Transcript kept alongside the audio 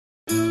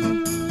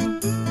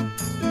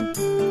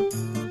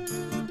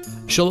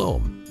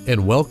Shalom,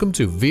 and welcome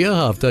to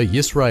V'ahavta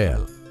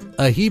Yisrael,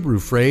 a Hebrew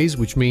phrase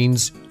which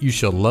means you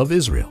shall love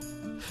Israel.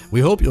 We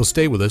hope you'll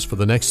stay with us for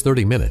the next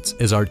 30 minutes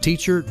as our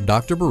teacher,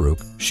 Dr. Baruch,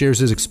 shares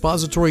his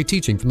expository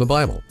teaching from the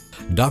Bible.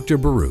 Dr.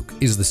 Baruch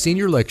is the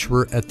senior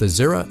lecturer at the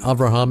Zera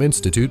Avraham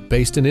Institute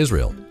based in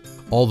Israel.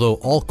 Although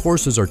all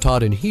courses are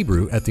taught in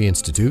Hebrew at the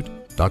Institute,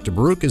 Dr.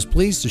 Baruch is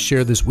pleased to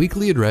share this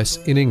weekly address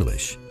in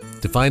English.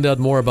 To find out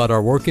more about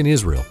our work in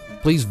Israel,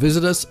 please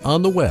visit us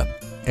on the web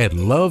at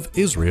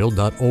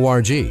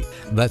loveisrael.org.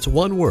 That's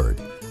one word,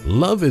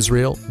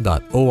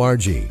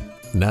 loveisrael.org.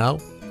 Now,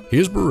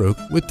 here's Baruch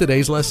with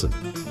today's lesson.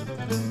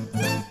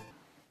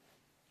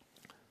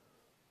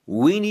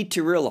 We need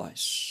to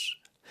realize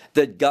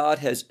that God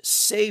has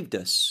saved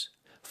us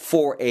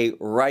for a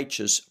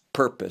righteous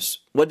purpose.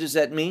 What does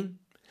that mean?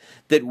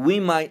 That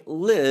we might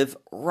live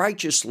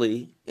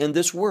righteously in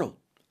this world.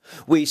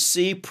 We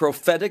see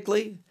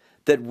prophetically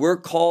that we're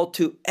called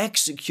to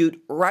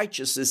execute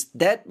righteousness.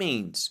 That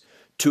means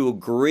to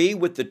agree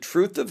with the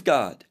truth of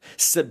God,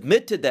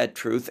 submit to that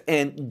truth,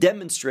 and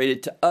demonstrate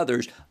it to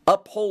others,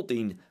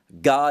 upholding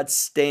God's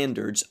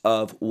standards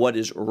of what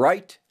is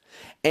right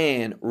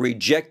and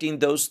rejecting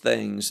those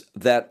things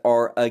that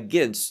are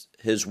against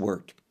His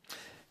Word.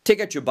 Take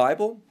out your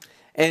Bible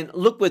and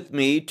look with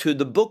me to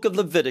the book of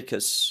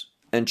Leviticus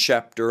and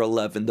chapter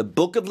 11. The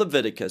book of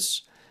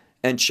Leviticus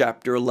and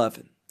chapter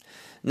 11.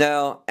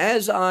 Now,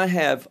 as I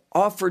have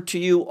offered to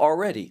you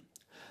already,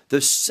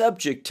 the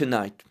subject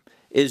tonight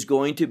is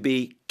going to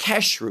be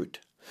kashrut,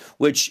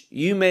 which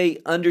you may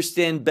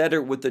understand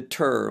better with the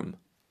term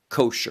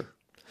kosher.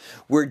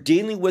 We're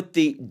dealing with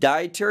the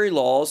dietary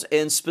laws,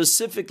 and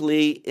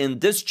specifically in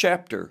this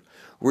chapter,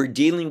 we're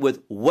dealing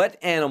with what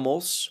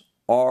animals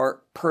are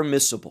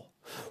permissible,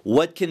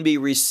 what can be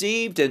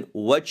received, and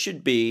what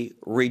should be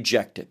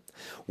rejected.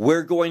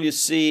 We're going to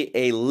see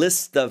a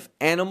list of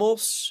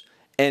animals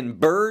and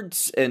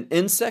birds and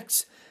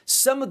insects.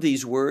 Some of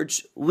these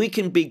words we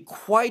can be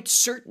quite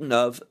certain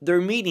of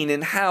their meaning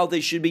and how they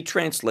should be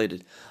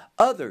translated.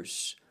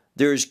 Others,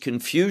 there's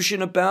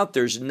confusion about,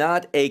 there's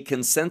not a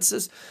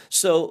consensus.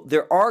 So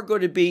there are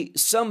going to be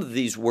some of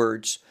these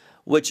words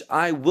which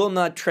I will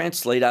not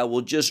translate. I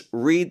will just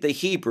read the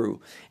Hebrew,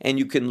 and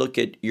you can look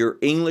at your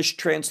English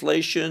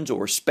translations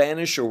or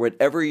Spanish or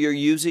whatever you're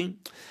using.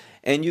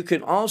 And you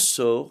can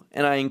also,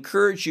 and I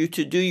encourage you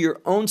to do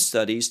your own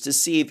studies to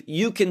see if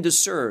you can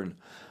discern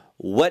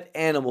what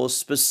animals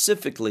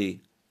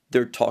specifically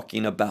they're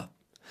talking about.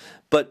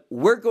 But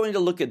we're going to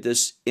look at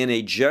this in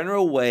a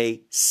general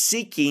way,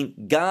 seeking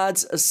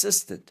God's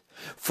assistance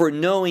for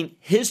knowing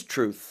His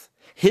truth,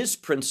 His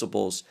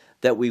principles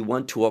that we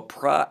want to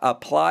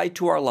apply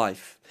to our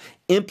life,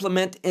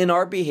 implement in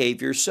our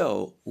behavior,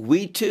 so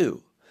we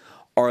too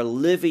are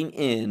living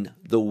in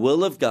the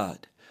will of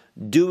God,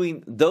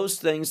 doing those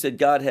things that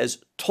God has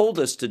told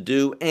us to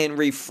do and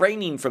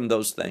refraining from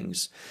those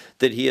things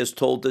that He has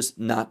told us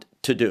not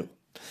to do.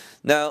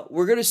 Now,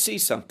 we're going to see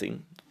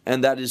something,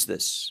 and that is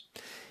this.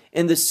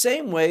 In the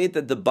same way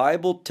that the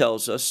Bible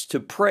tells us to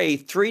pray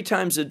 3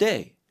 times a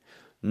day,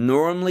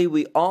 normally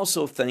we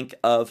also think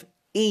of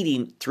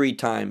eating 3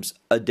 times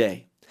a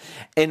day.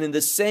 And in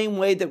the same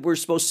way that we're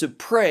supposed to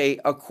pray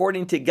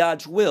according to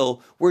God's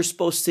will, we're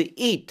supposed to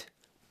eat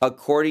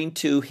according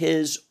to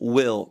His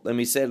will. Let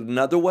me say it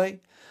another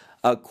way.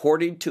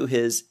 According to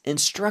His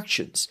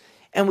instructions.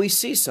 And we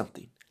see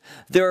something.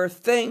 There are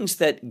things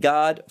that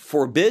God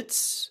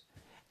forbids,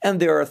 and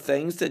there are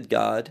things that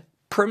God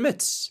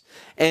permits.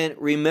 And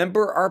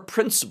remember our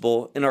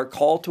principle in our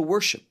call to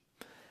worship.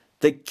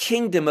 The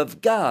kingdom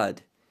of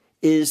God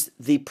is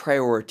the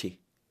priority.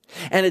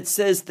 And it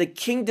says the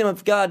kingdom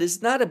of God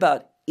is not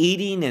about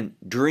eating and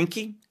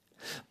drinking,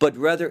 but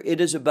rather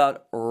it is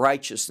about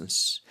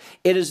righteousness.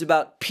 It is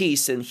about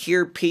peace, and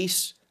here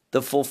peace,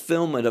 the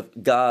fulfillment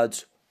of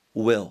God's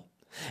will.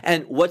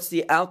 And what's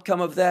the outcome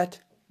of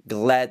that?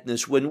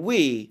 Gladness. When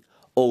we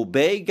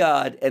obey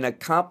God and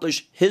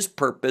accomplish His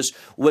purpose,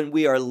 when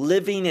we are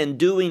living and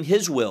doing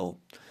His will,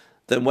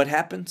 then what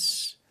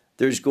happens?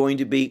 There's going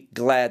to be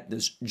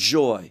gladness,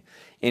 joy.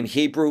 In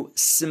Hebrew,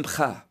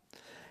 simcha.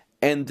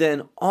 And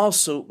then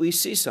also we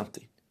see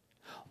something.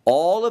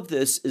 All of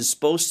this is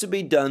supposed to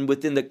be done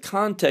within the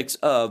context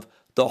of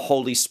the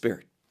Holy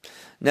Spirit.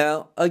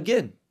 Now,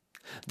 again,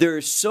 there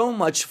is so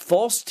much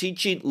false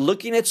teaching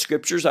looking at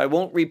scriptures. I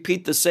won't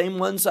repeat the same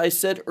ones I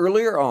said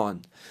earlier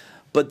on,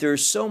 but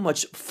there's so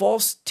much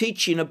false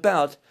teaching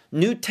about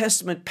New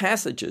Testament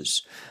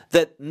passages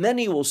that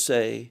many will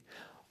say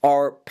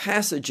are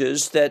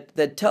passages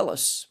that tell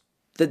us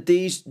that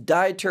these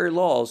dietary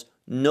laws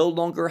no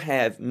longer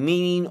have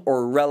meaning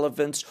or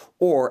relevance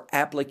or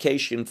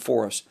application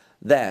for us.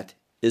 That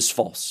is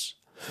false.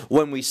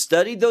 When we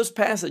study those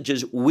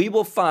passages, we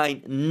will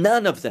find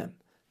none of them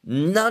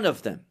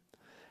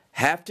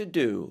have to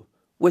do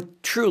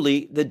with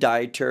truly the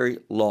dietary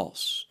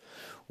laws.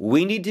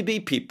 We need to be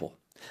people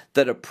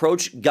that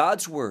approach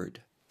God's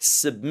Word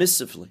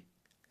submissively.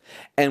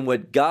 And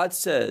what God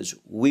says,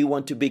 we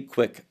want to be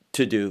quick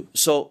to do.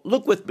 So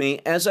look with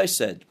me, as I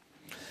said,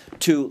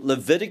 to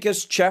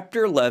Leviticus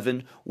chapter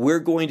 11. We're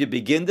going to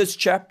begin this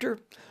chapter.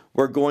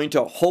 We're going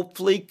to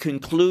hopefully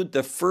conclude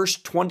the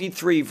first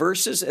 23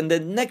 verses, and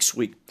then next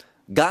week,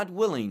 God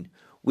willing,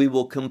 we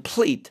will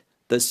complete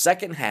the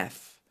second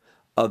half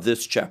of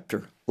this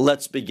chapter.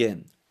 Let's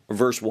begin.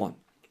 Verse 1.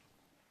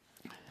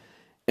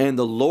 And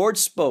the Lord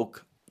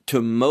spoke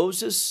to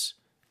Moses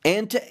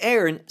and to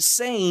Aaron,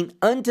 saying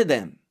unto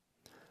them,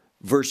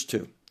 verse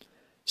 2,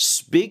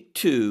 speak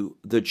to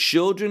the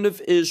children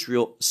of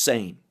Israel,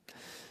 saying.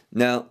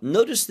 Now,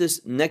 notice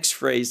this next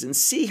phrase and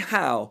see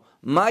how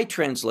my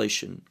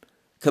translation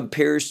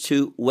compares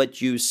to what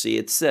you see.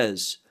 It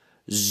says,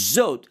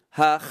 Zot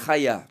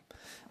ha-chaya.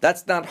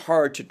 That's not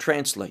hard to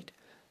translate.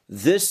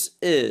 This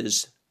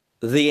is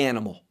the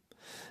animal.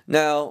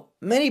 Now,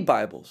 many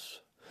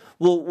Bibles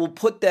will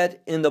put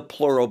that in the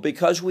plural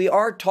because we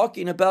are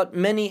talking about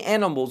many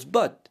animals,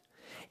 but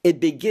it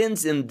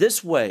begins in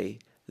this way.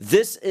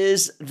 This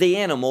is the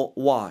animal.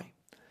 Why?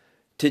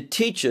 To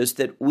teach us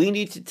that we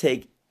need to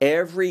take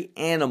every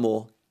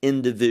animal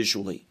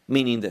individually,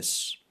 meaning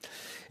this.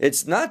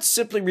 It's not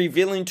simply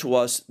revealing to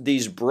us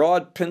these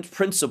broad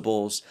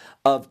principles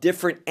of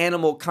different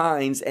animal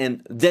kinds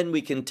and then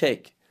we can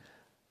take.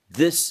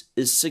 This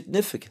is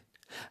significant.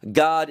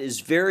 God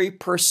is very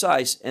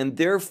precise, and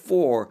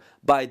therefore,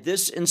 by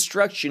this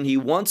instruction, He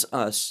wants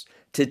us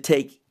to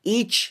take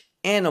each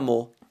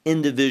animal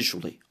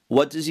individually.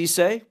 What does He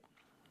say?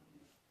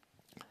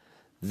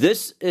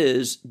 This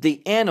is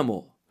the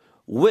animal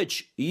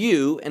which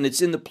you, and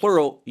it's in the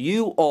plural,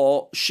 you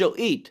all shall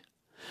eat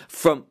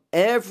from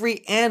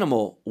every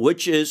animal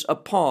which is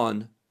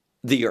upon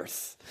the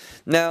earth.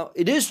 Now,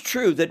 it is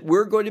true that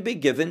we're going to be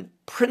given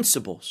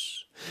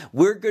principles.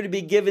 We're going to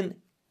be given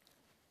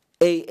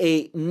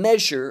a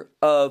measure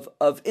of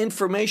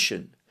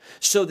information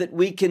so that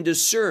we can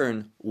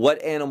discern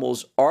what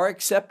animals are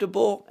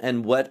acceptable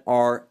and what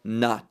are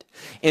not,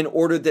 in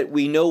order that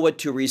we know what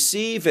to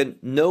receive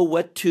and know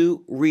what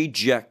to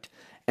reject.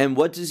 And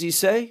what does He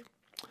say?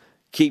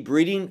 Keep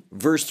reading,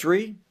 verse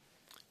 3.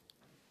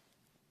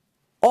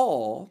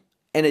 All,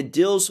 and it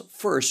deals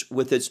first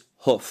with its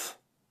hoof.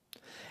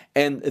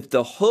 And if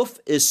the hoof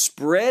is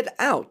spread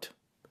out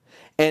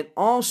and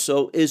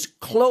also is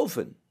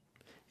cloven,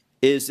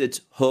 is its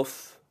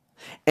hoof,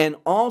 and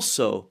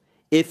also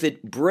if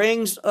it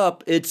brings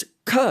up its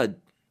cud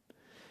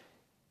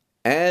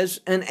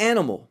as an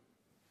animal,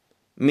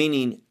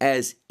 meaning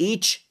as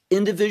each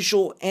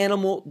individual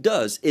animal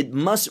does, it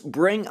must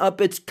bring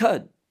up its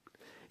cud.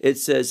 It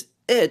says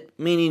it,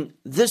 meaning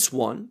this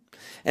one,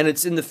 and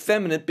it's in the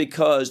feminine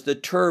because the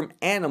term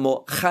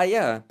animal,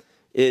 chaya,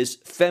 is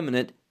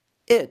feminine.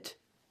 It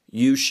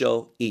you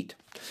shall eat.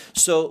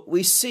 So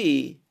we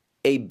see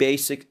a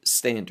basic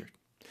standard.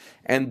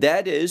 And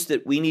that is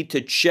that we need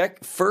to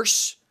check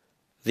first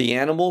the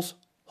animal's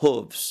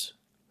hooves.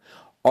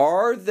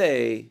 Are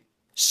they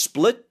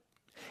split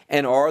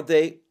and are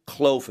they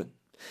cloven?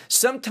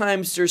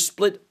 Sometimes they're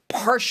split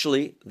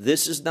partially.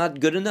 This is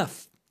not good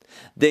enough.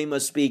 They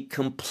must be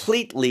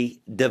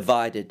completely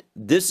divided.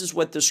 This is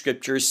what the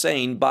scripture is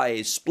saying by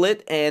a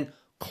split and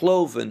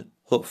cloven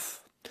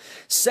hoof.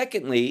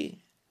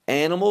 Secondly,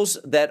 animals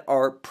that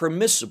are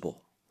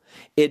permissible.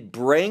 It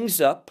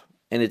brings up,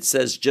 and it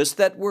says just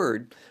that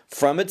word,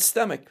 from its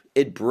stomach,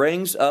 it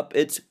brings up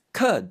its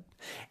cud,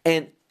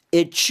 and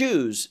it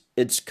chews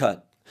its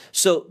cud.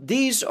 So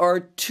these are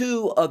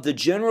two of the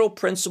general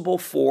principle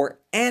for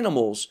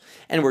animals,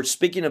 and we're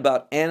speaking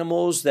about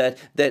animals that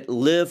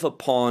live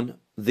upon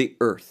the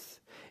earth.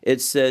 It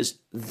says,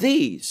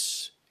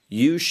 these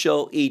you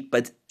shall eat,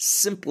 but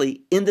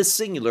simply in the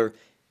singular,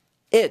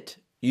 it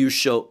you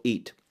shall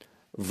eat.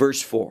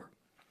 Verse 4.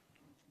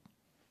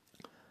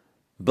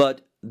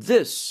 But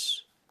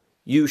this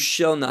you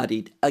shall not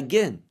eat.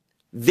 Again,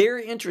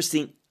 very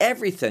interesting.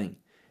 Everything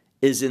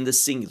is in the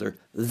singular.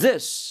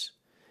 This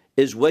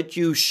is what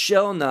you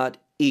shall not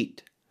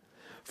eat.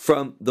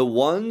 From the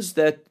ones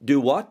that do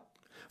what?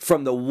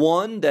 From the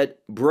one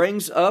that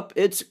brings up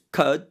its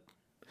cud,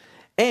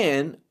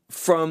 and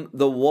from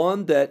the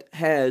one that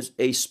has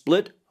a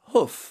split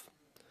hoof.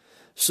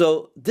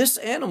 So this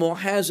animal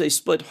has a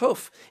split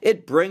hoof.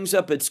 It brings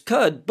up its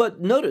cud, but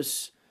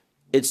notice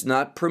it's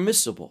not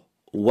permissible.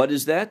 What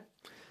is that?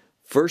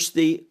 First,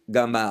 the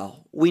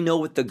gamal. We know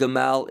what the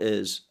gamal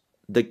is,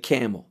 the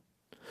camel.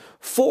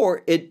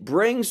 For it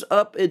brings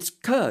up its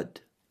cud,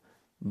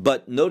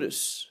 but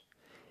notice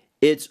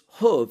its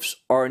hoofs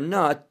are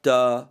not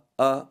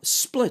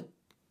split.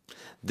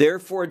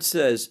 Therefore it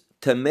says,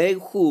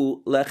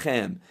 Tamehu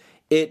lechem.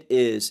 It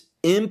is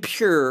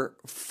impure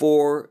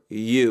for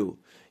you.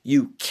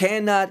 You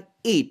cannot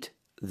eat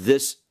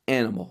this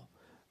animal.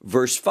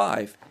 Verse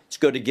 5, it's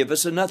going to give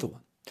us another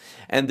one.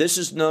 And this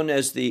is known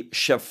as the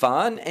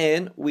shafan,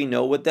 and we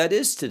know what that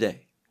is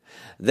today.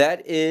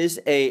 That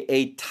is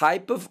a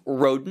type of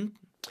rodent.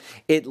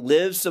 It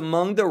lives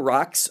among the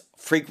rocks.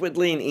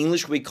 Frequently in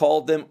English we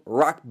call them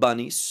rock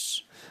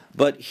bunnies.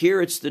 But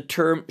here it's the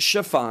term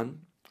shafan.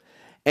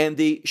 And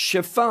the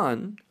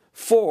shafan,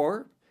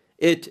 for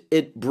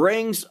it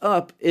brings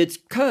up its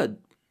cud,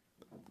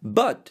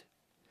 but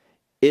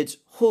its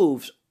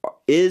hooves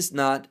is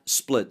not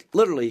split.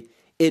 Literally,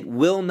 it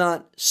will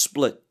not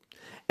split.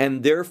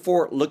 And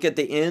therefore, look at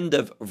the end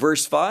of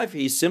verse 5.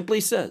 He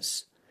simply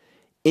says,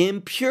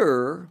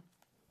 impure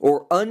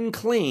or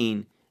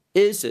unclean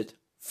is it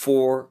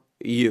for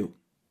you.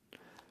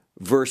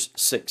 Verse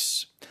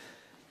 6.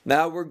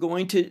 Now we're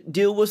going to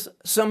deal with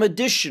some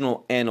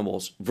additional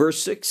animals.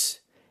 Verse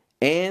 6,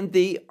 and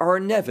the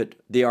arnevet.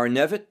 The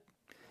arnevet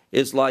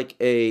is like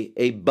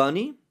a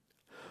bunny,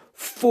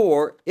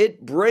 for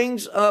it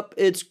brings up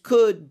its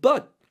cud,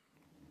 but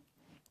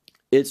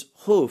its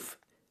hoof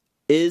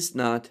is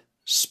not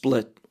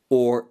split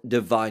or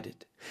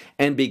divided.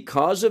 And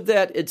because of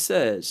that, it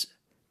says,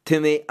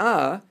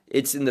 Teme'ah,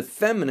 it's in the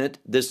feminine,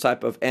 this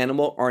type of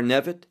animal,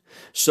 arnevet.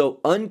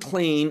 So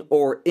unclean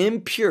or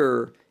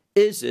impure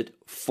is it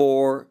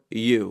for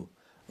you.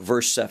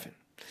 Verse 7.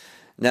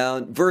 Now,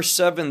 in verse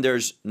 7,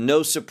 there's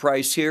no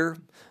surprise here.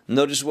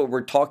 Notice what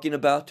we're talking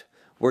about.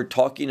 We're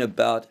talking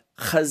about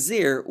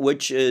chazir,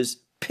 which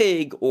is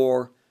pig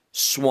or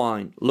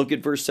swine. Look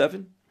at verse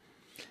 7.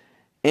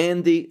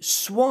 And the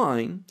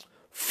swine,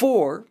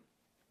 for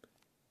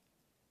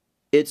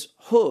its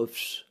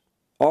hoofs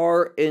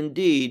are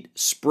indeed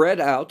spread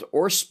out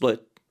or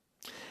split,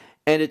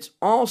 and it's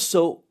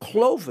also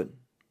cloven.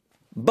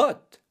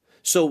 But,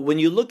 so when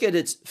you look at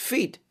its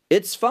feet,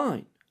 it's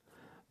fine.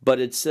 But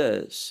it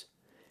says,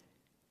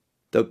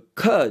 the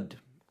cud,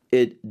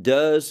 it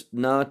does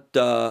not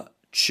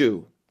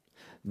chew.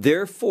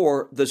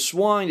 Therefore, the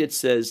swine, it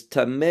says,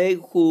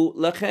 tamehu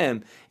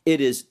lechem, it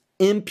is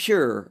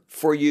impure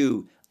for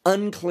you,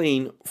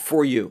 unclean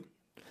for you.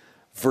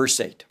 Verse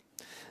 8.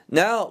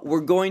 Now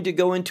we're going to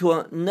go into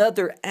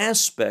another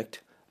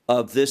aspect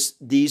of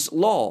these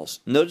laws.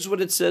 Notice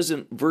what it says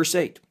in verse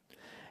 8.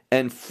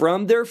 And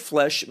from their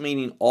flesh,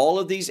 meaning all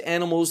of these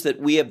animals that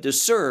we have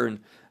discerned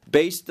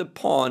based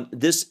upon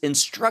this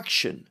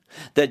instruction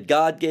that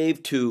God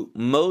gave to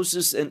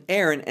Moses and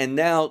Aaron and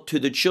now to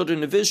the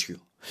children of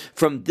Israel.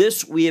 From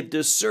this we have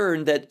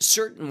discerned that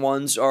certain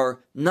ones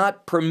are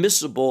not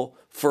permissible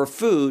for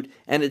food,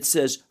 and it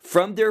says,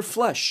 from their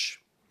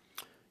flesh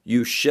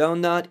you shall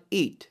not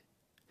eat,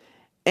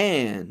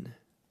 and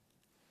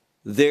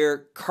their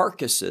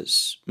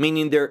carcasses,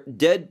 meaning their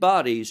dead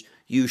bodies,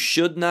 you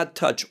should not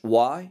touch.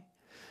 Why?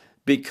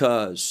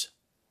 Because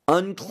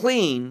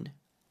unclean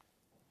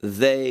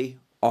they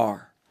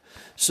are.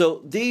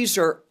 So these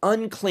are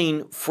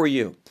unclean for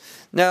you.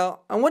 Now,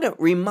 I want to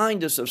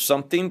remind us of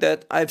something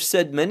that I've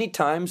said many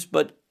times,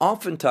 but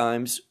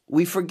oftentimes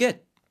we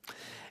forget.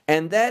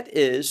 And that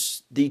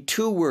is the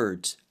two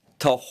words,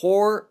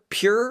 tahor,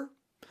 pure,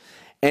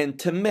 and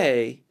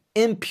tameh,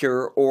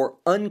 impure or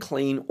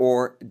unclean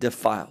or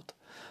defiled.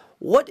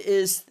 What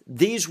is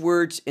these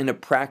words in a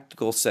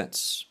practical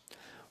sense?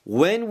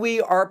 When we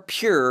are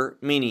pure,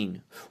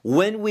 meaning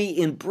when we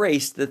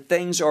embrace the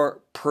things are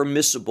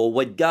permissible,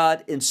 what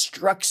God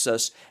instructs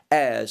us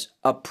as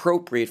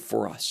appropriate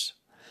for us.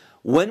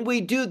 When we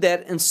do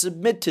that and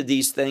submit to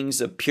these things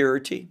of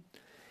purity,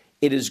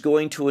 it is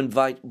going to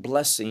invite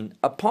blessing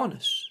upon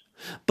us.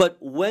 But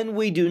when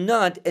we do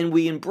not and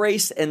we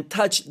embrace and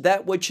touch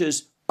that which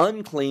is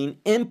unclean,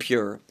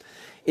 impure,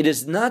 it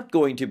is not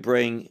going to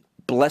bring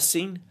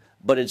blessing,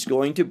 but it's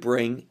going to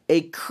bring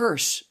a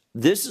curse.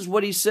 This is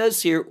what he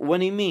says here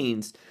when he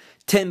means,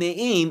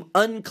 temeim,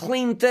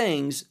 unclean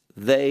things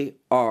they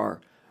are.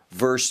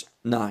 Verse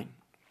 9.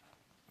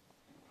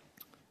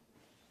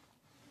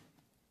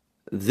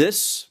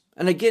 This,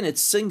 and again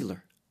it's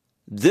singular,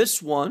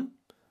 this one,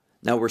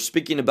 now we're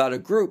speaking about a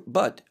group,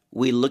 but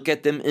we look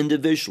at them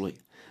individually.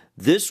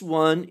 This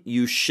one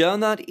you shall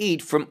not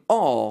eat from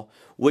all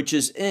which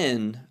is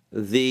in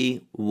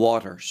the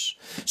waters.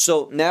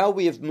 So now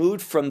we have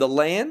moved from the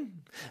land.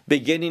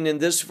 Beginning in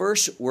this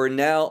verse, we're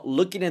now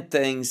looking at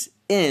things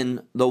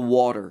in the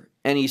water.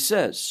 And he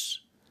says,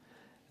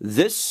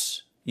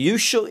 this you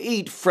shall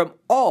eat from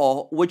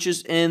all which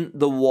is in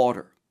the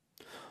water.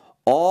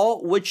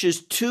 All which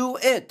is to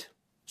it.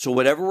 So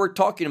whatever we're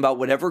talking about,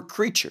 whatever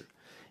creature,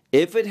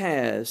 if it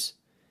has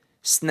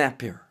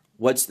snapir,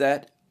 what's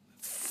that?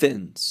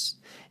 Fins.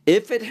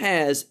 If it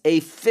has a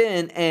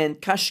fin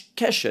and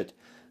keshet,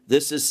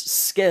 this is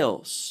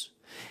scales.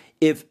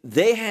 If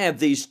they have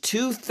these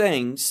two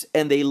things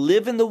and they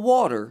live in the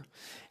water,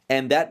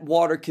 and that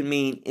water can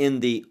mean in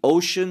the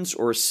oceans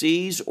or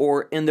seas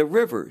or in the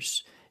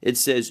rivers, it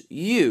says,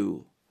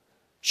 you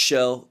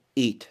shall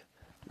eat.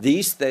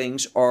 These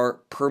things are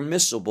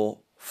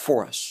permissible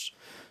for us.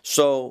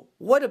 So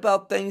what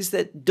about things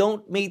that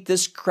don't meet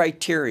this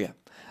criteria,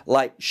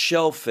 like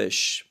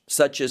shellfish,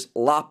 such as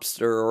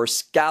lobster or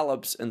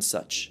scallops and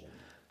such?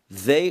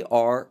 They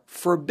are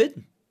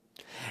forbidden.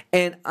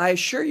 And I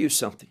assure you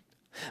something.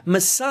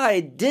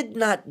 Messiah did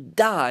not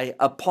die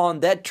upon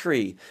that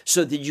tree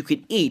so that you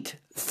could eat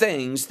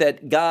things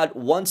that God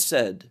once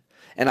said,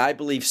 and I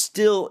believe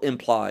still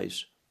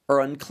implies,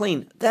 are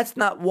unclean. That's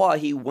not why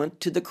he went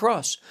to the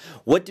cross.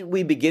 What did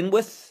we begin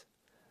with?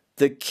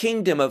 The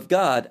kingdom of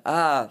God.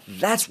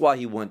 That's why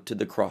he went to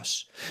the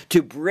cross,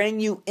 to bring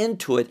you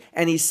into it.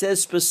 And he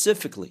says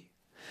specifically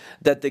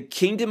that the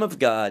kingdom of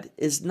God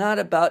is not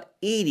about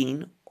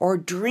eating or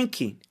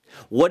drinking.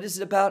 What is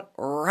it about?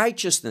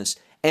 Righteousness.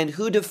 And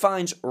who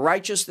defines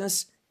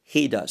righteousness?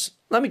 He does.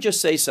 Let me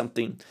just say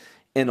something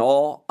in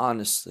all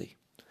honesty.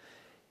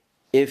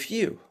 If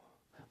you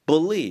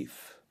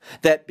believe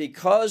that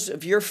because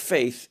of your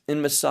faith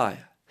in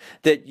Messiah,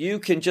 that you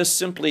can just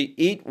simply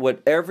eat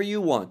whatever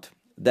you want,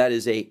 that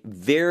is a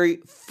very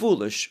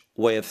foolish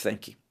way of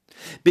thinking,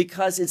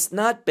 because it's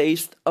not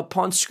based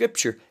upon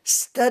Scripture.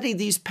 Study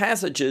these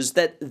passages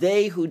that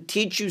they who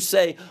teach you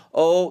say,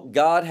 oh,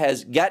 God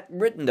has gotten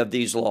rid of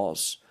these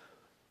laws.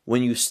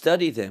 When you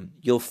study them,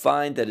 you'll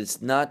find that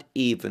it's not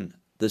even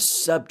the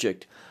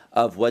subject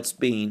of what's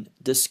being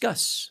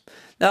discussed.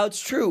 Now,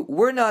 it's true,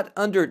 we're not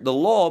under the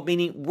law,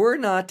 meaning we're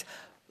not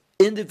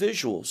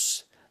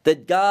individuals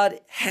that God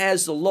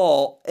has the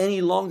law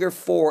any longer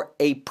for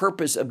a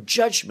purpose of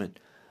judgment,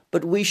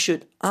 but we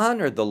should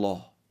honor the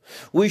law.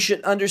 We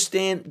should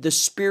understand the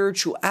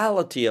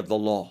spirituality of the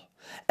law,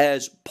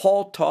 as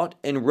Paul taught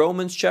in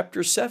Romans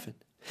chapter 7,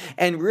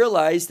 and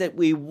realize that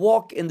we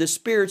walk in the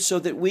Spirit so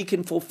that we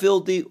can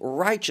fulfill the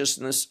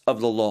righteousness of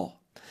the law.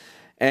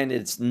 And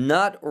it's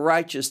not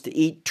righteous to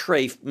eat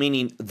trafe,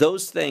 meaning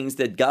those things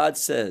that God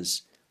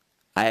says,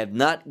 I have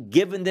not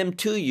given them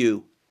to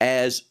you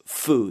as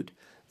food.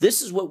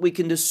 This is what we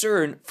can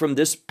discern from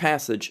this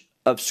passage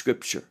of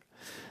Scripture.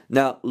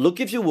 Now,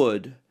 look, if you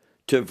would,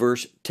 to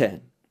verse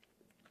 10.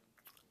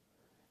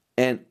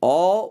 And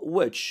all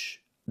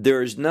which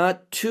there is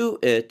not to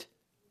it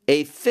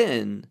a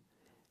fin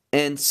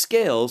and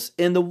scales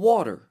in the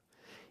water,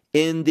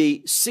 in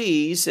the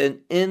seas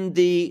and in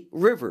the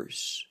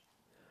rivers.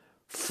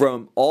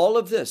 From all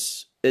of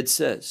this, it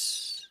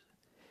says,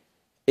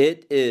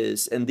 it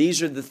is, and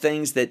these are the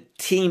things that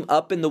team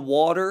up in the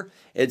water.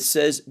 It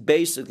says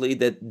basically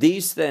that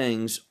these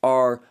things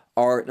are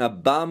an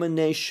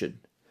abomination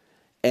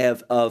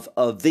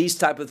of these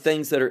type of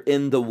things that are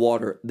in the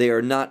water. They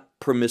are not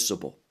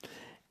permissible.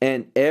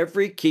 And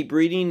keep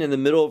reading in the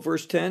middle of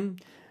verse 10,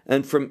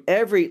 and from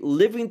every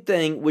living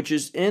thing which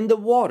is in the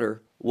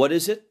water, what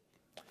is it?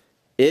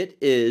 It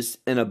is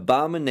an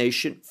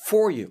abomination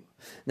for you.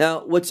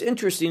 Now, what's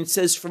interesting, it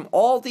says from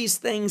all these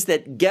things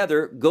that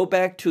gather, go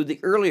back to the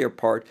earlier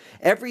part,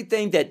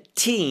 everything that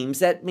teems,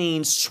 that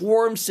means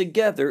swarms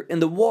together in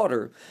the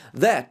water,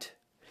 that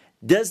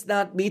does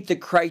not meet the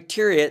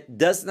criteria,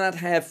 does not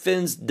have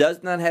fins,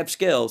 does not have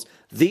scales.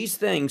 These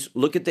things,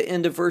 look at the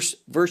end of verse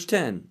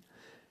 10.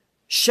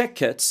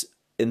 Shekets,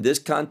 in this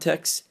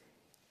context,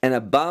 an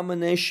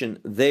abomination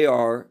they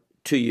are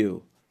to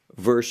you.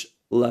 Verse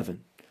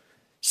 11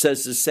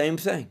 says the same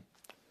thing.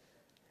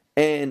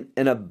 And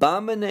an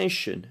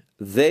abomination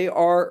they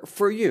are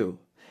for you,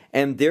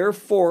 and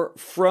therefore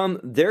from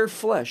their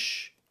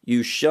flesh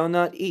you shall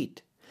not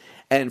eat,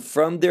 and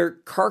from their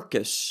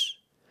carcass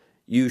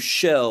you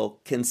shall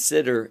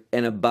consider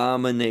an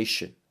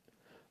abomination.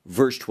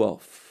 Verse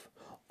 12.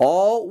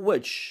 All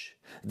which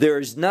there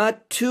is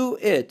not to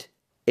it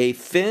a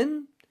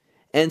fin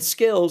and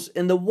scales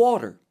in the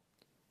water.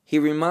 He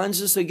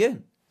reminds us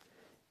again.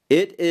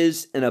 It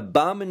is an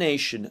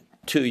abomination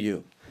to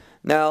you.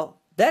 Now,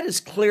 that is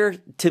clear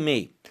to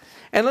me.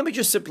 And let me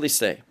just simply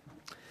say,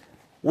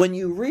 when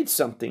you read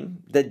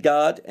something that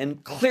God,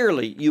 and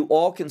clearly you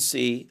all can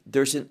see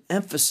there's an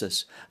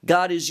emphasis.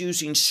 God is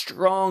using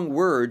strong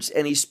words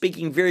and he's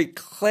speaking very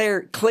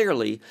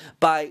clearly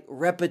by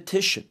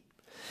repetition.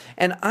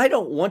 And I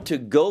don't want to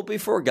go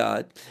before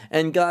God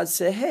and God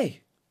say,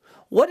 hey,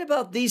 what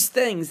about these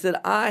things that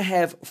I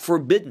have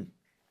forbidden?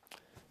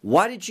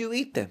 Why did you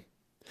eat them?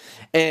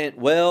 And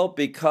well,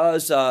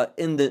 because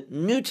in the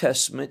New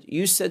Testament,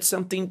 you said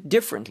something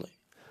differently.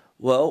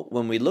 Well,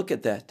 when we look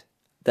at that,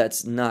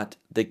 that's not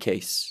the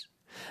case.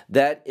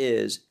 That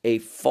is a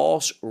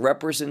false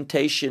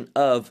representation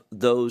of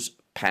those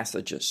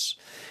passages.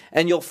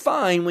 And you'll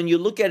find when you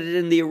look at it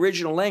in the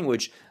original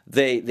language,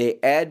 they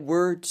add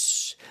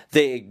words,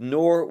 they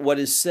ignore what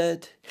is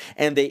said,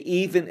 and they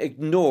even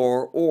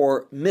ignore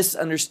or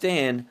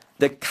misunderstand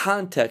the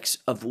context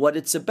of what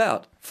it's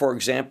about. For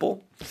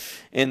example,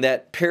 in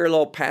that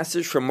parallel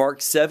passage from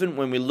Mark 7,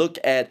 when we look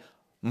at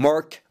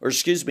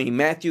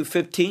Matthew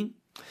 15,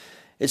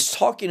 it's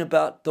talking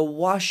about the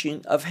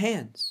washing of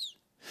hands.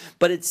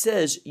 But it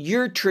says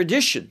your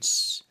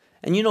traditions.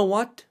 And you know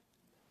what?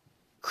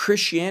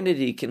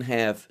 Christianity can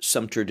have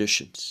some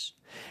traditions.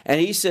 And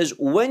he says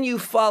when you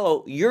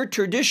follow your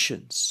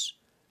traditions,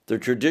 the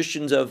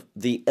traditions of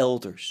the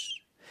elders,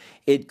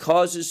 it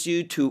causes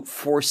you to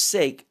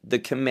forsake the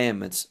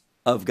commandments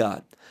of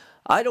God.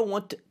 I don't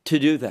want to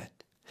do that.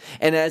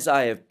 And as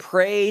I have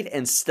prayed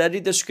and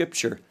studied the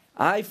Scripture,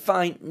 I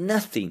find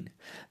nothing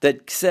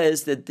that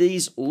says that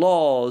these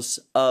laws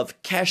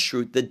of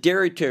kashrut, the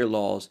dietary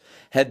laws,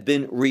 have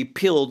been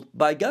repealed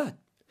by God.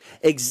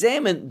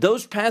 Examine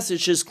those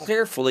passages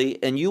carefully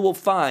and you will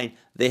find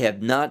they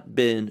have not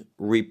been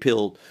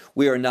repealed.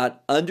 We are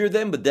not under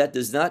them, but that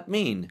does not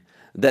mean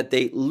that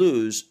they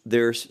lose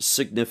their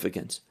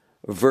significance.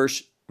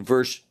 Verse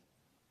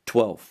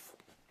 12.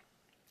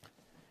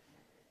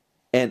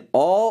 And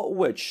all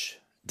which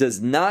does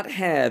not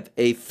have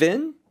a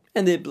fin,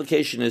 and the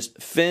implication is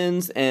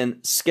fins and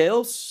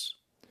scales.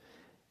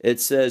 It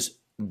says,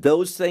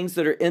 those things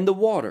that are in the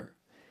water,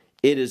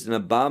 it is an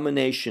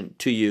abomination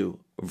to you.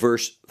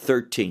 Verse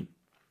 13.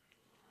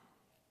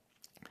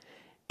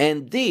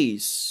 And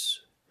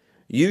these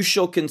you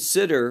shall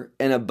consider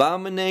an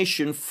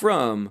abomination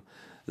from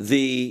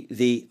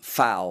the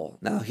fowl.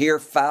 Now here,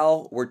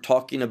 fowl, we're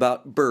talking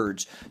about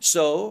birds.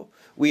 So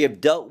we have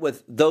dealt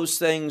with those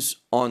things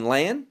on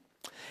land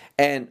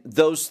and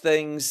those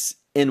things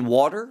in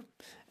water.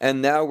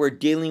 And now we're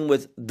dealing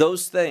with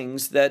those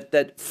things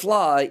that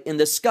fly in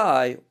the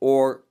sky,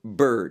 or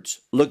birds.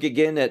 Look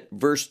again at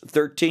verse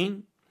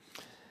 13.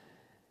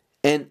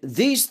 And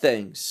these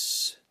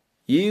things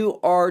you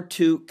are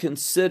to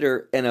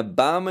consider an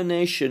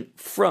abomination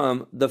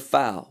from the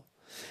fowl.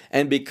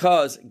 And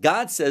because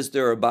God says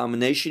they're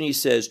abomination, he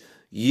says,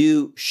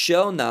 you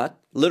shall not,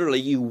 literally,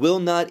 you will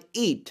not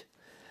eat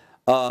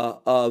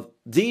of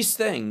these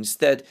things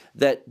that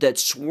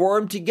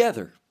swarm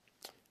together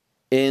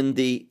in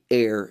the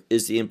air,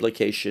 is the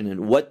implication.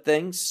 And what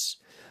things?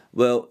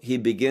 Well, he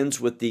begins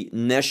with the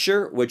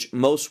nesher, which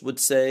most would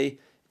say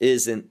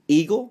is an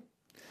eagle.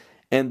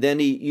 And then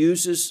he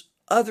uses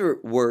other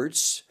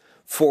words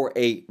for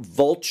a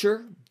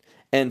vulture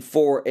and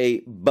for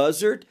a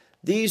buzzard.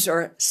 These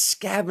are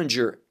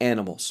scavenger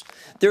animals.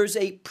 There's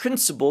a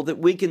principle that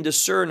we can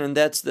discern, and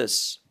that's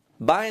this.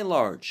 By and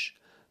large,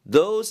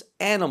 those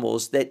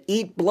animals that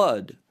eat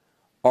blood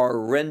are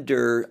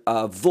rendered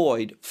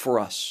void for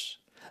us.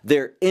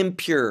 They're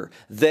impure.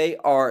 They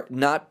are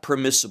not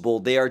permissible.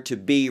 They are to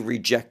be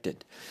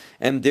rejected.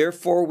 And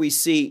therefore we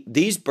see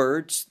these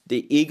birds,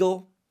 the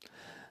eagle,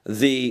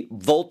 the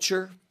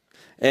vulture,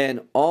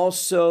 and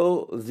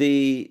also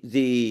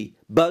the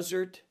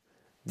buzzard.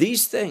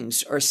 These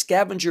things are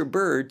scavenger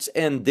birds,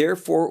 and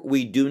therefore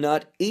we do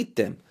not eat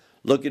them.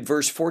 Look at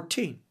verse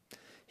 14.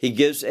 He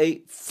gives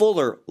a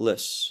fuller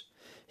list.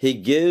 He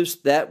gives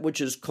that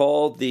which is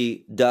called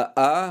the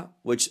da'ah,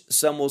 which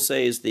some will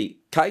say is the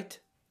kite.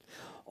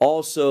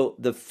 Also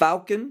the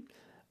falcon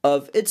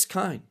of its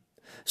kind.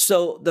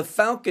 So the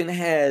falcon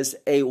has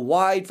a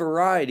wide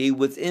variety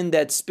within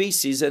that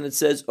species, and it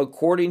says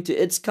according to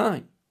its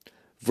kind.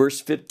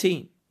 Verse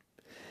 15.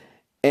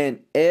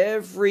 And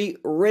every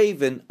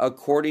raven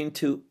according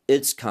to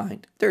its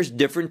kind. There's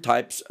different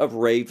types of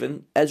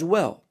raven as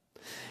well.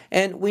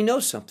 And we know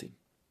something.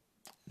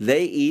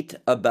 They eat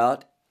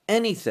about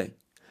anything.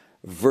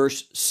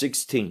 Verse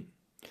 16.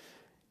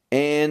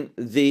 And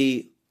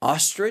the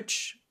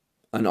ostrich,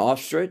 an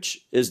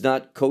ostrich is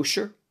not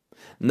kosher,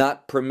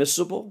 not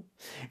permissible.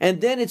 And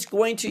then it's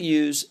going to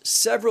use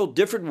several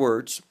different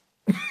words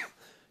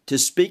to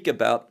speak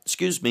about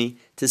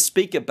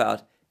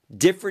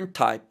different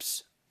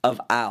types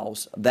of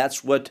owls.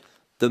 That's what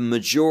the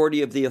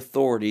majority of the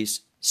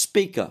authorities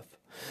speak of.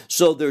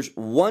 So there's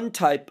one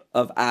type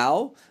of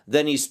owl,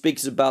 then he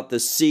speaks about the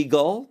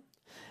seagull,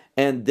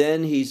 and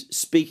then he's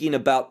speaking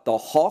about the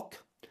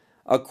hawk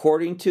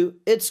according to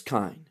its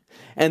kind.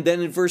 And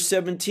then in verse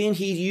 17,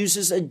 he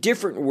uses a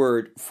different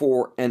word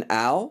for an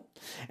owl,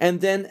 and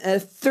then a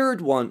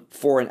third one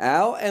for an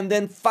owl, and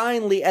then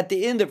finally at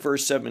the end of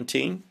verse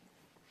 17,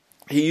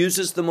 he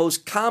uses the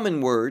most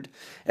common word,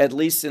 at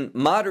least in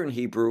modern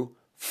Hebrew,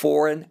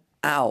 for an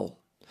owl.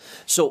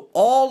 So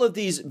all of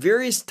these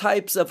various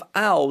types of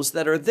owls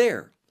that are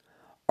there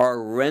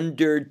are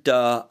rendered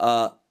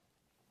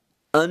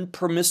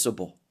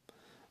unpermissible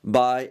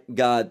by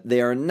God.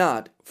 They are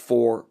not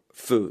for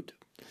food.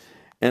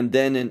 And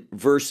then in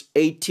verse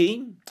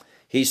 18,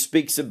 he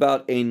speaks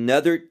about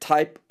another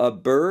type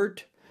of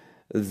bird,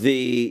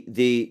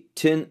 the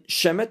tin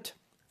shemet.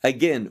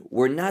 Again,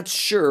 we're not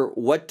sure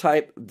what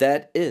type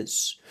that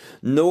is,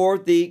 nor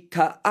the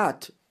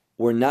ka'at.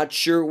 We're not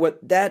sure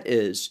what that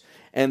is.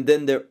 And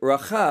then the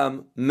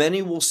racham,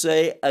 many will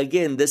say,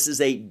 again, this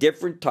is a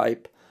different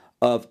type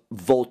of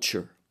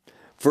vulture.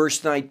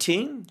 Verse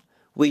 19,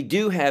 we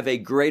do have a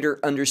greater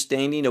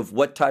understanding of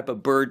what type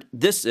of bird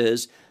this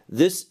is.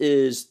 This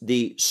is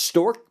the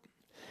stork.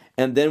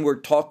 And then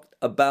we're talked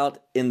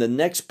about in the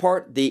next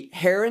part, the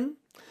heron,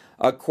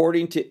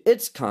 according to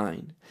its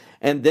kind.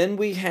 And then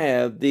we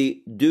have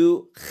the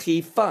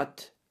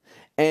du-chifat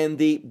and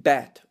the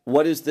bat.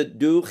 What is the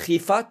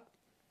du-chifat?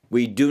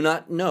 We do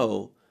not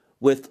know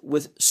with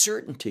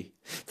certainty.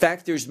 In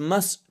fact, there's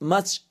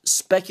much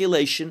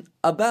speculation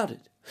about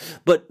it.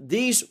 But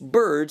these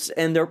birds,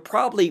 and they're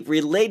probably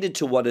related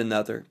to one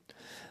another,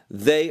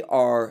 they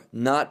are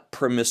not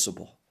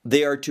permissible.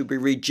 They are to be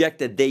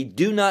rejected. They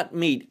do not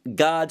meet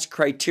God's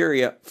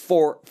criteria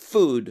for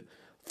food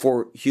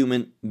for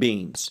human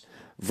beings.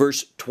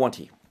 Verse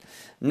 20.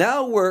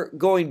 Now we're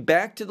going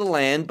back to the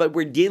land, but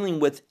we're dealing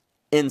with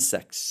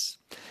insects.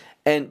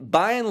 And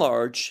by and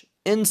large,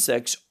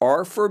 insects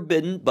are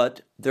forbidden,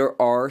 but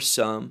there are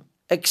some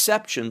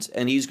exceptions,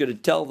 and he's going to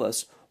tell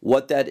us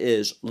what that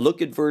is.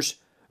 Look at verse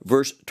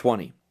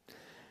 20.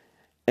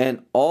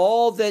 And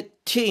all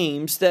that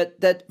teams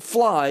that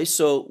fly,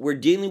 so we're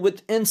dealing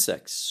with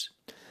insects,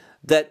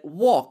 that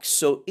walks,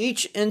 so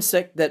each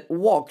insect that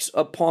walks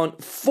upon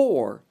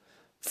four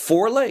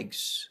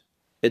legs,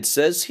 it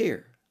says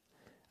here,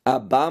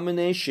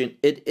 abomination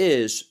it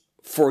is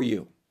for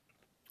you.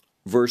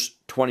 Verse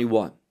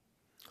 21.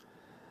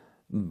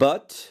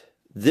 But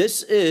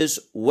this is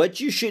what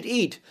you should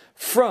eat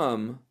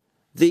from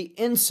the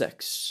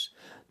insects,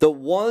 the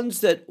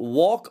ones that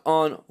walk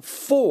on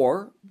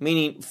four,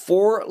 meaning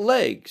four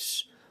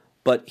legs.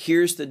 But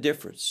here's the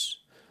difference,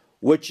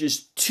 which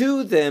is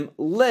to them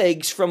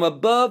legs from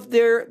above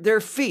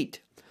their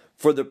feet,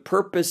 for the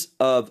purpose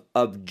of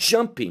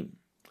jumping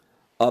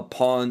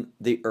upon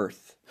the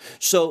earth.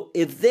 So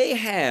if they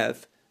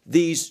have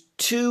these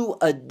two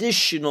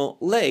additional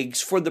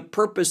legs for the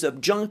purpose of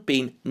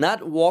jumping,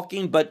 not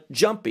walking, but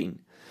jumping,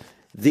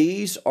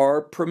 these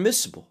are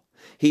permissible.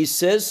 He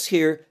says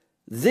here,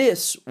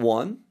 this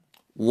one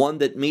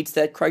that meets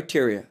that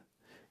criteria,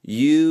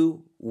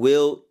 you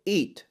will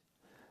eat.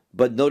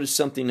 But notice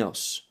something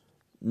else.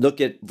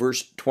 Look at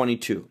verse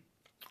 22.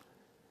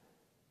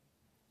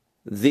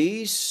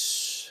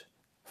 These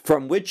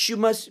from which you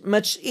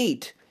must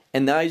eat.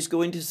 And now he's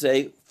going to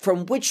say,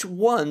 from which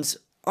ones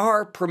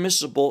are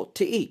permissible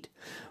to eat?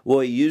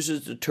 Well, he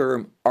uses the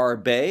term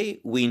arbe.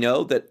 We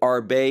know that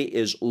arbe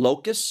is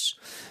locusts.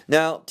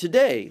 Now,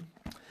 today,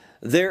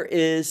 there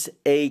is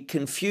a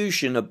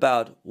confusion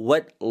about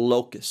what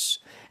locusts.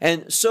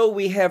 And so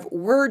we have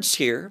words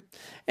here,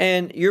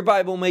 and your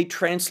Bible may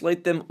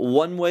translate them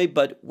one way,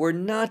 but we're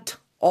not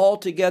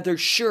altogether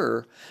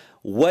sure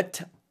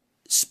what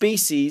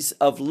species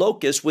of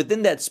locust,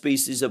 within that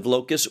species of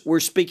locust, we're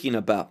speaking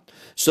about.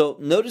 So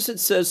notice it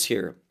says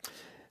here,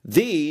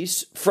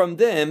 these from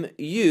them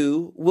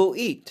you will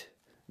eat.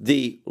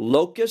 The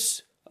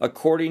locust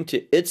according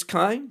to its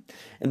kind.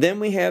 And then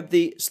we have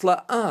the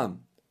sla'am.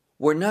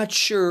 We're not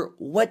sure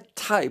what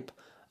type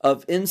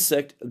of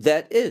insect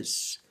that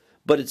is,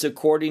 but it's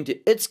according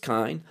to its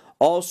kind.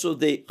 Also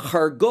the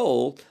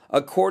chargol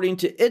according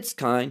to its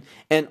kind,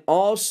 and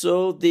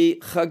also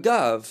the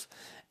chagav.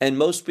 And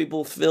most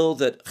people feel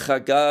that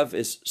chagav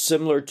is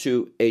similar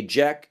to a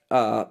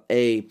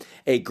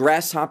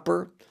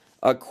grasshopper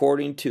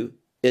according to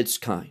its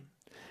kind.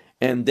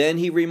 And then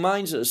he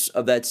reminds us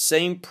of that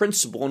same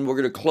principle, and we're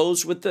going to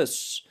close with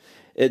this.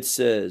 It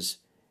says,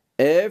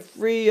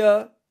 every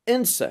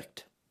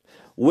insect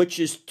which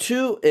is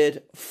to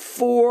it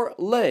four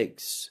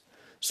legs.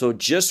 So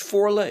just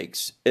four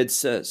legs, it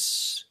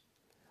says,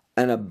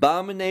 an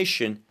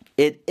abomination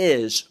it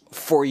is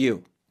for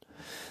you.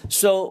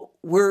 So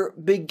we're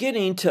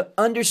beginning to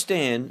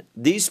understand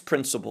these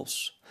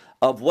principles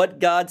of what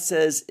God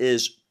says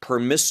is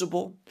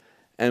permissible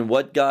and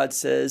what God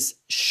says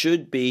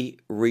should be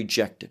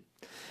rejected.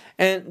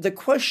 And the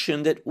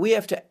question that we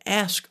have to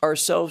ask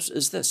ourselves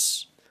is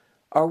this: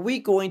 are we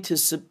going to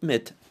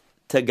submit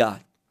to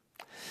God?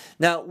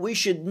 Now, we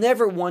should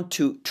never want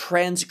to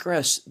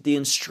transgress the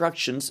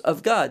instructions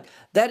of God.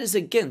 That is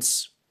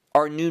against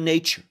our new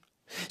nature.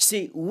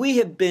 See, we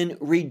have been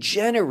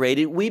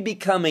regenerated. We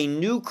become a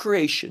new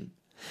creation,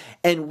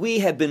 and we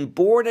have been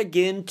born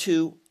again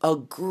to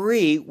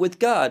agree with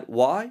God.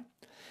 Why?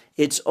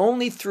 It's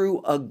only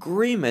through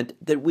agreement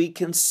that we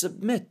can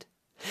submit.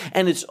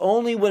 And it's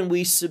only when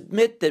we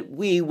submit that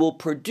we will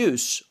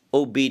produce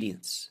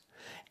obedience.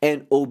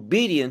 And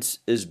obedience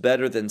is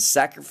better than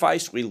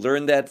sacrifice. We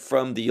learned that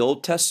from the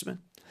Old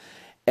Testament.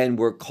 And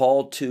we're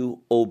called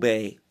to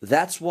obey.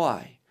 That's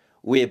why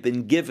we have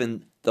been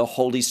given the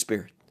Holy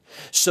Spirit.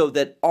 So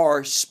that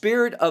our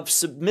spirit of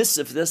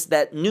submissiveness,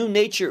 that new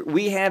nature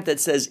we have that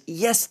says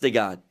yes to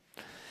God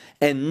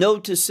and no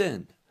to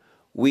sin,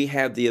 we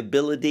have the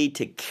ability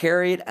to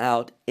carry it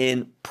out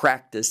in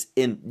practice,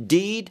 in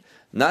deed,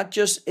 not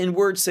just in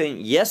words saying,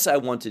 yes, I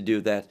want to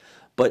do that,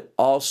 but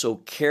also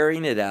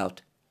carrying it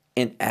out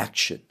in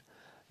action.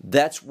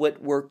 That's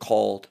what we're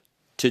called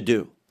to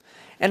do.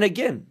 And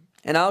again,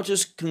 and I'll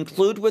just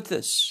conclude with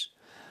this,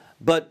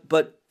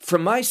 but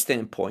from my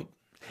standpoint,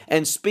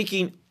 and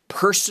speaking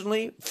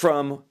personally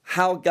from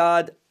how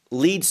God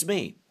leads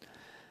me,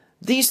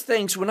 these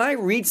things, when I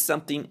read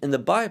something in the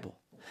Bible,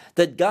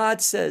 that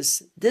God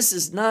says, this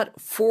is not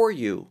for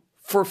you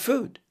for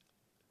food.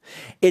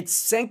 It's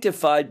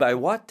sanctified by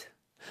what?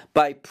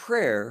 By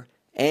prayer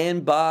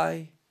and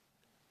by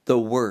the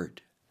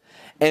Word.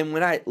 And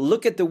when I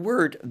look at the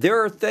Word,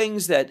 there are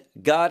things that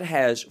God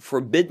has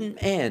forbidden,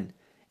 and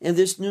in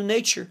this new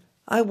nature,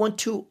 I want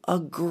to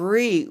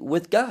agree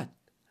with God.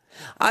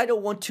 I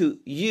don't want to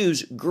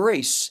use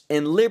grace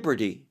and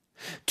liberty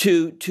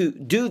to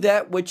do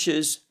that which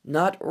is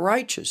not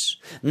righteous,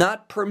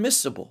 not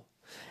permissible.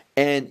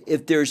 And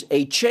if there's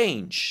a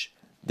change,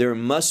 there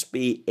must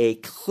be a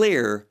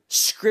clear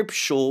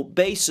scriptural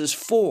basis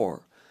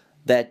for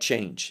that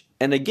change.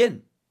 And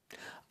again,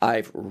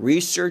 I've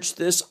researched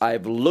this,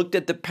 I've looked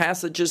at the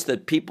passages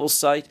that people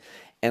cite,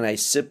 and I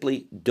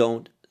simply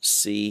don't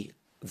see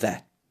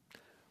that.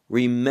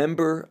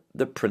 Remember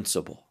the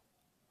principle.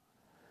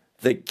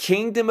 The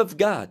kingdom of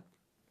God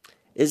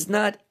is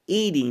not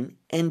eating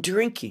and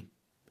drinking.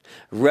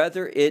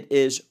 Rather, it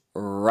is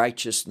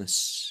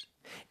righteousness.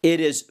 It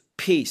is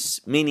peace,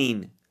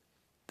 meaning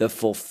the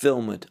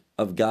fulfillment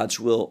of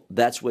God's will.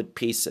 That's what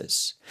peace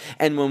is.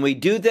 And when we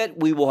do that,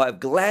 we will have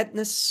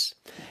gladness.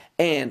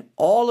 And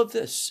all of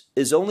this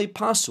is only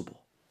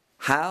possible.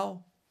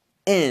 How?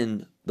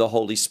 In the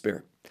Holy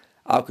Spirit.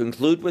 I'll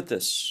conclude with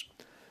this.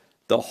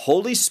 The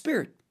Holy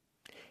Spirit,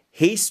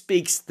 He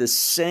speaks the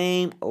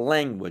same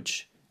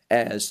language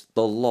as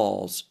the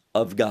laws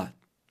of God.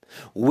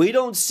 We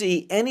don't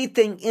see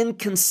anything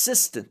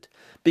inconsistent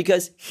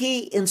because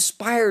He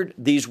inspired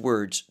these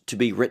words to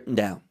be written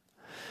down.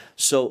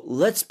 So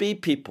let's be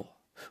people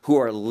who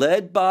are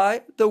led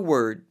by the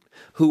Word,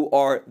 who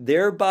are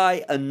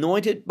thereby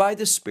anointed by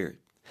the Spirit,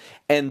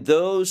 and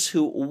those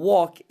who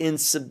walk in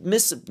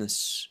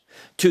submissiveness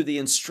to the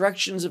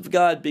instructions of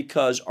God,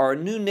 because our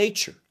new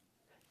nature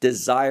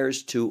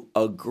desires to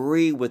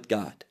agree with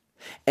God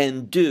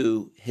and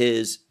do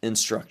His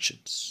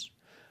instructions.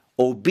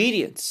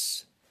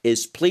 Obedience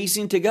is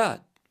pleasing to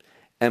God,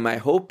 and my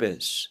hope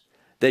is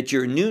that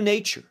your new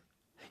nature,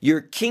 your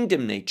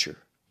kingdom nature,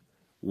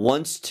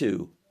 wants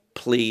to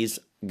please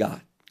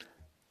God.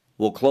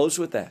 We'll close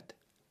with that.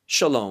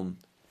 Shalom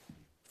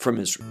from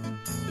Israel.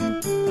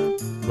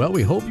 Well,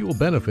 we hope you will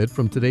benefit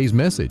from today's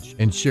message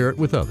and share it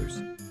with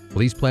others.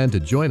 Please plan to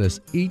join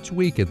us each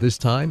week at this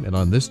time and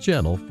on this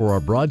channel for our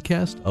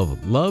broadcast of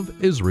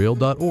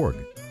loveisrael.org.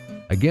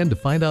 Again, to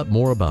find out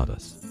more about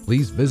us,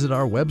 please visit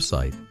our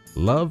website,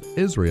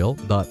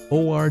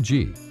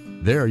 loveisrael.org.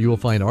 There you will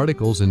find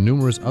articles and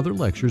numerous other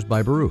lectures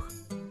by Baruch.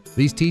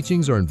 These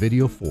teachings are in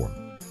video form.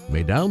 You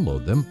may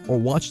download them or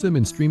watch them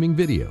in streaming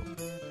video.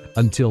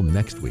 Until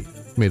next week,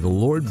 may the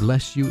Lord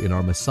bless you in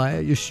our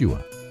Messiah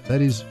Yeshua,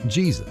 that is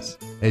Jesus,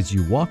 as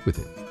you walk with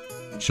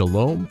Him.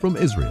 Shalom from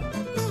Israel.